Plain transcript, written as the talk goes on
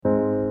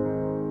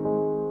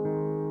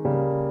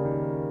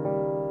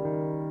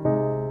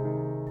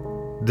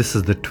This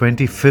is the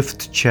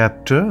 25th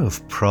chapter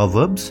of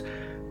Proverbs,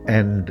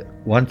 and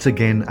once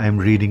again I'm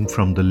reading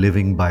from the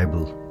Living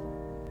Bible.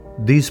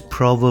 These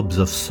Proverbs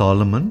of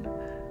Solomon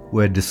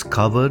were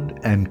discovered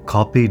and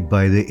copied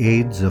by the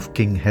aides of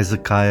King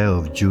Hezekiah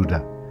of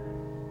Judah.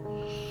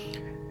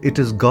 It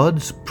is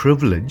God's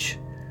privilege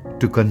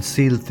to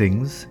conceal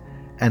things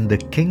and the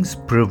king's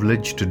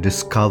privilege to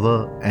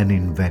discover and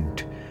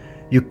invent.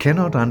 You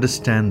cannot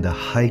understand the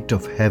height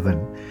of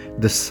heaven,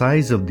 the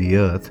size of the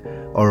earth,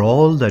 or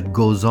all that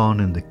goes on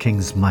in the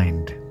king's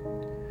mind.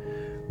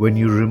 When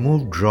you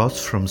remove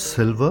dross from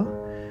silver,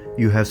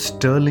 you have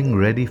sterling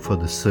ready for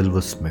the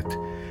silversmith.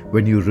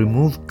 When you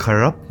remove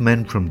corrupt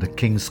men from the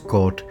king's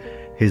court,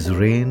 his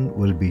reign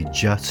will be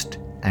just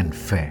and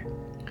fair.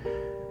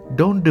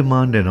 Don't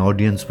demand an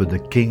audience with the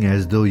king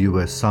as though you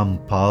were some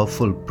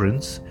powerful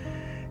prince.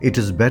 It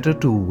is better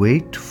to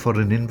wait for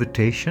an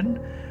invitation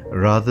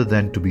rather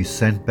than to be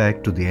sent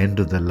back to the end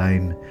of the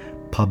line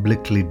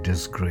publicly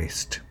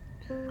disgraced.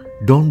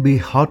 Don't be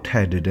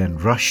hot-headed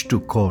and rush to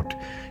court.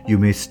 You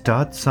may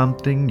start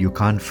something you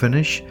can't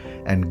finish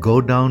and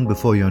go down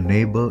before your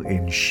neighbor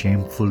in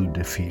shameful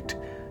defeat.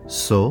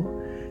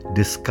 So,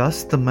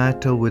 discuss the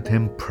matter with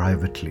him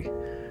privately.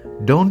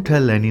 Don't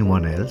tell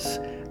anyone else,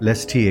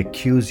 lest he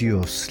accuse you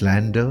of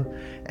slander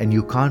and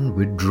you can't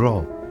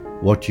withdraw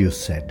what you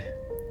said.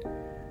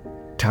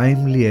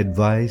 Timely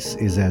advice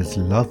is as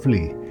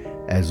lovely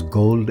as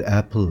gold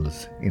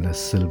apples in a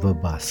silver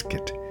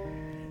basket.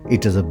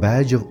 It is a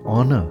badge of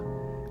honor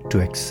to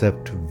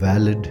accept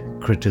valid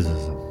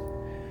criticism.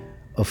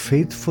 A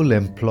faithful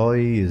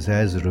employee is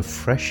as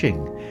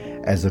refreshing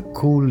as a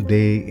cool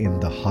day in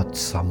the hot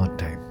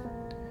summertime.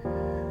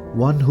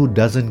 One who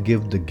doesn't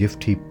give the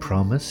gift he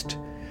promised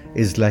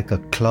is like a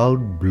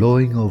cloud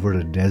blowing over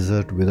a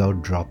desert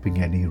without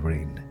dropping any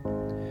rain.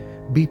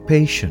 Be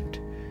patient,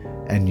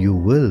 and you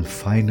will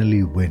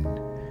finally win,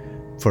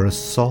 for a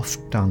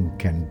soft tongue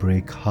can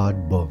break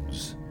hard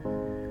bones.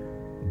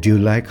 Do you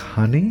like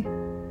honey?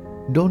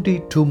 Don't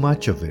eat too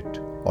much of it,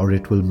 or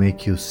it will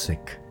make you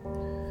sick.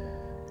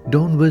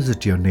 Don't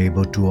visit your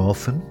neighbor too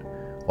often,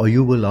 or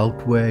you will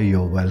outwear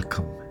your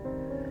welcome.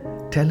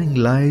 Telling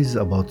lies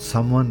about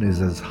someone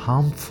is as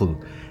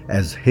harmful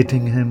as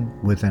hitting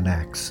him with an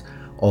axe,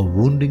 or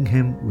wounding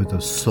him with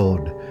a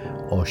sword,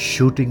 or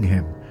shooting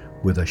him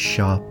with a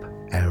sharp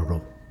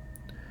arrow.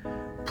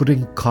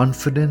 Putting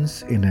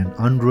confidence in an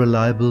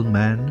unreliable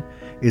man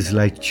is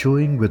like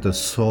chewing with a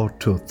sore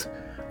tooth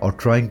or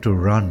trying to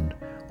run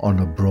on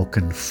a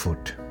broken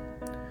foot.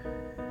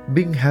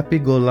 Being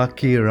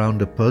happy-go-lucky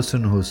around a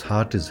person whose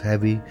heart is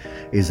heavy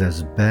is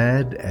as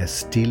bad as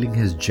stealing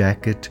his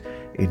jacket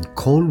in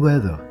cold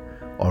weather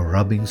or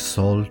rubbing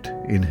salt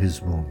in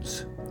his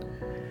wounds.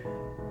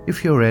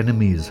 If your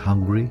enemy is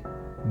hungry,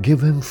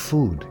 give him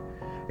food.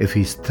 If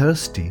he's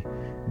thirsty,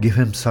 give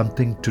him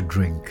something to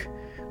drink.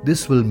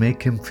 This will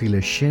make him feel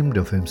ashamed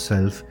of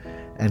himself,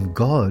 and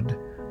God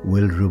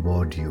will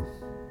reward you.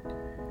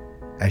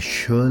 As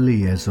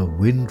surely as a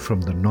wind from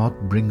the north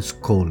brings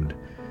cold,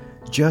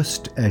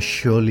 just as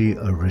surely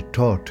a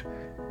retort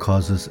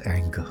causes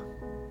anger.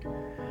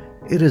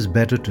 It is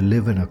better to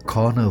live in a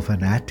corner of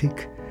an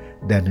attic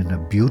than in a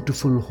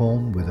beautiful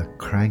home with a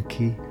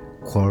cranky,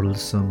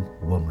 quarrelsome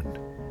woman.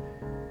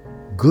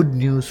 Good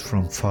news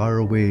from far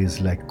away is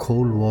like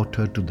cold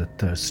water to the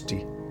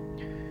thirsty.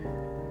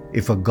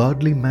 If a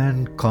godly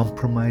man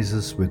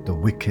compromises with the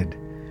wicked,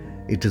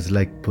 it is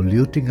like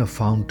polluting a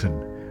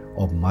fountain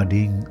or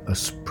muddying a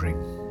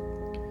spring.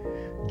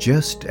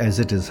 Just as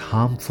it is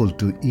harmful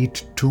to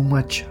eat too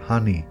much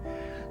honey,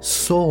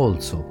 so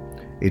also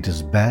it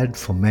is bad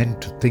for men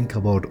to think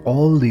about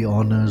all the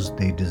honors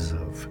they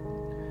deserve.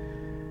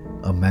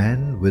 A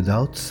man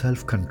without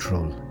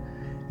self-control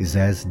is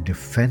as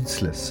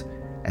defenseless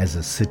as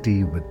a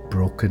city with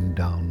broken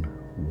down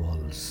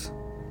walls.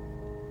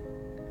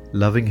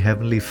 Loving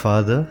Heavenly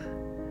Father,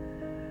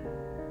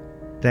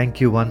 thank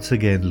you once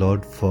again,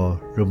 Lord, for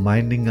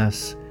reminding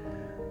us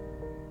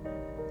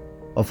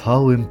of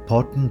how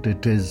important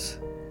it is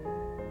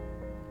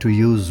to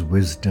use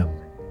wisdom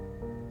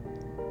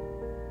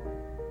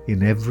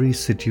in every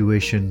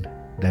situation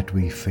that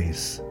we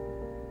face.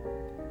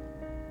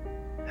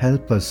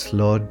 Help us,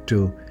 Lord,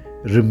 to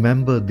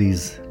remember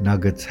these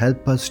nuggets.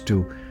 Help us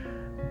to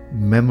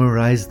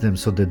memorize them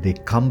so that they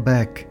come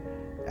back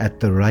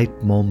at the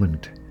right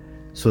moment,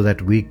 so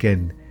that we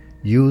can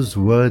use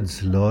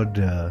words,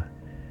 Lord,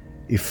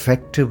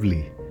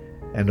 effectively,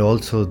 and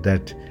also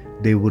that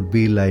they would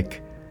be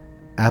like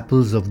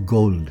apples of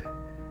gold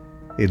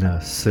in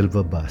a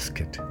silver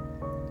basket.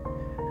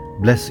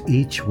 Bless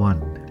each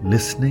one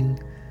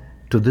listening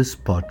to this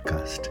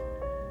podcast.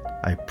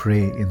 I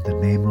pray in the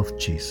name of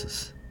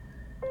Jesus.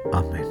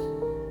 Amen.